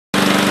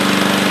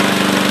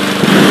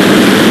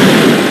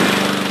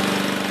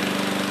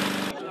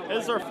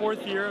this is our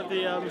fourth year of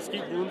the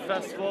Mesquite Balloon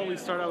Festival. We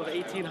started out with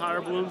 18 hot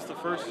air balloons the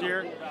first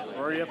year.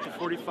 We're already up to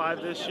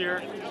 45 this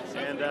year,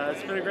 and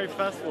it's been a great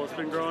festival. It's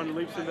been growing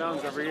leaps and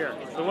bounds every year.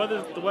 The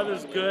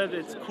weather's good.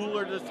 It's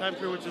cooler this time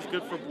period, which is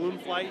good for balloon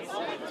flights,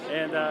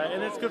 and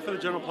it's good for the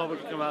general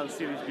public to come out and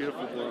see these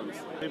beautiful balloons.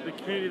 The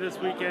community this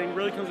weekend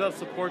really comes out and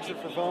supports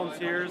it for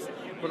volunteers,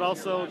 but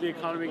also the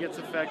economy gets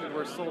affected.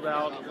 We're sold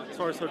out as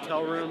far as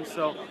hotel rooms,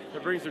 so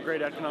it brings a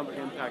great economic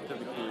impact to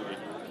the community.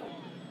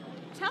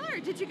 Tell her,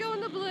 did you go in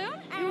the balloon?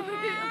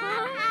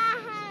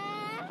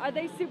 Are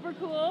they super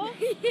cool?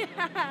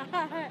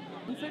 Yeah.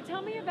 So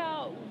tell me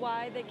about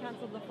why they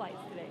canceled the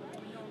flights today.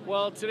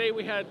 Well, today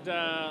we had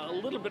a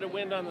little bit of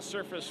wind on the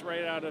surface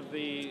right out of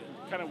the,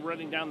 kind of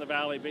running down the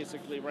valley,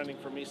 basically running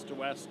from east to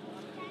west.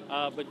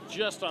 But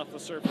just off the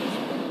surface,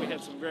 we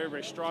had some very,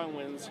 very strong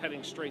winds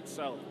heading straight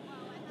south.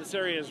 This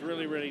area is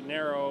really, really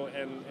narrow,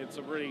 and it's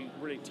a really,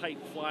 really tight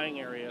flying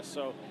area.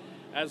 So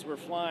as we're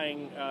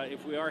flying,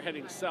 if we are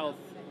heading south,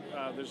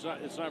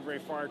 it's not very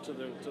far to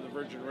the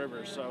Virgin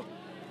River. So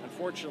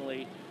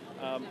unfortunately,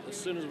 as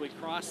soon as we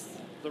cross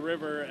the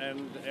river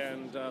and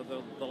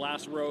the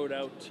last road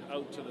out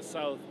to the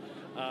south,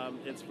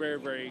 it's very,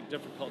 very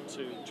difficult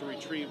to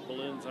retrieve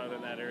balloons out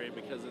in that area,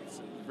 because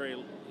it's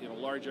very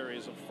large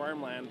areas of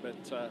farmland,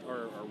 but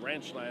or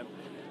ranch land,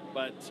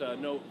 but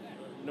no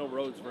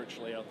roads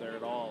virtually out there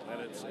at all, and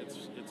it's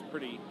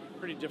pretty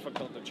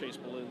difficult to chase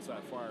balloons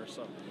that far.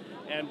 So,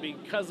 and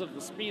because of the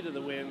speed of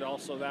the wind,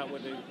 also that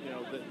would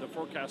the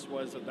forecast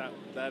was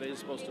that is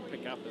supposed to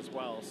pick up as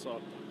well.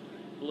 So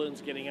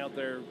balloons getting out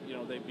there,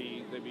 they'd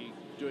be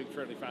doing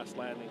fairly fast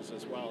landings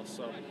as well.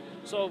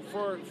 So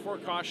for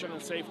caution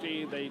and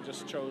safety, they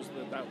just chose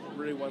that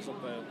really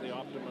wasn't the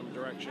optimum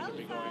direction to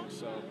be going.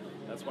 So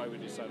that's why we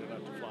decided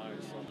not to fly.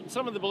 So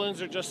some of the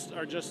balloons are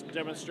just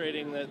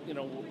demonstrating that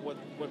what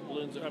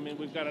balloons. I mean,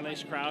 we've got a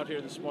nice crowd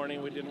here this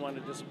morning. We didn't want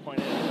to disappoint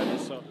anybody,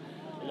 so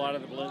a lot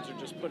of the balloons are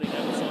just putting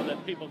out so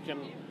that people can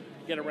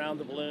get around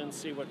the balloons,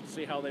 see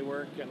how they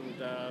work, and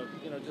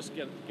just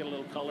get a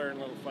little color and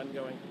a little fun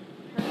going.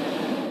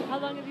 How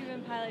long have you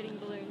been piloting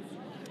balloons?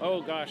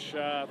 Oh gosh,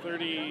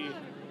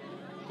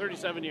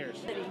 37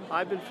 years.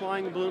 I've been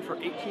flying a balloon for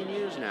 18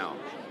 years now,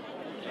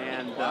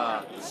 and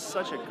it's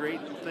such a great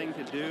thing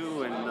to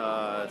do, and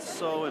it's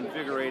so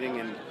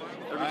invigorating, and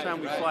every time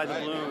we fly the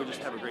balloon, we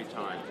just have a great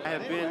time. I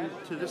have been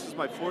to, this is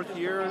my fourth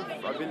year.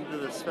 I've been to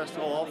this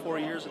festival all 4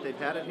 years that they've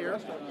had it here.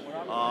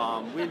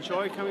 We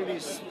enjoy coming to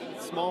these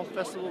small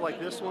festivals like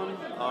this one.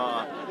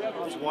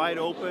 It's wide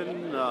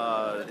open.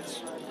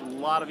 It's a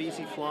lot of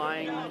easy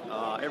flying.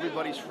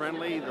 Everybody's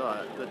friendly.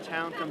 The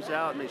town comes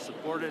out and they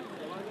support it,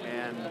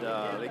 and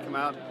they come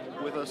out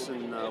with us,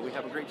 and we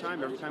have a great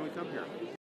time every time we come here.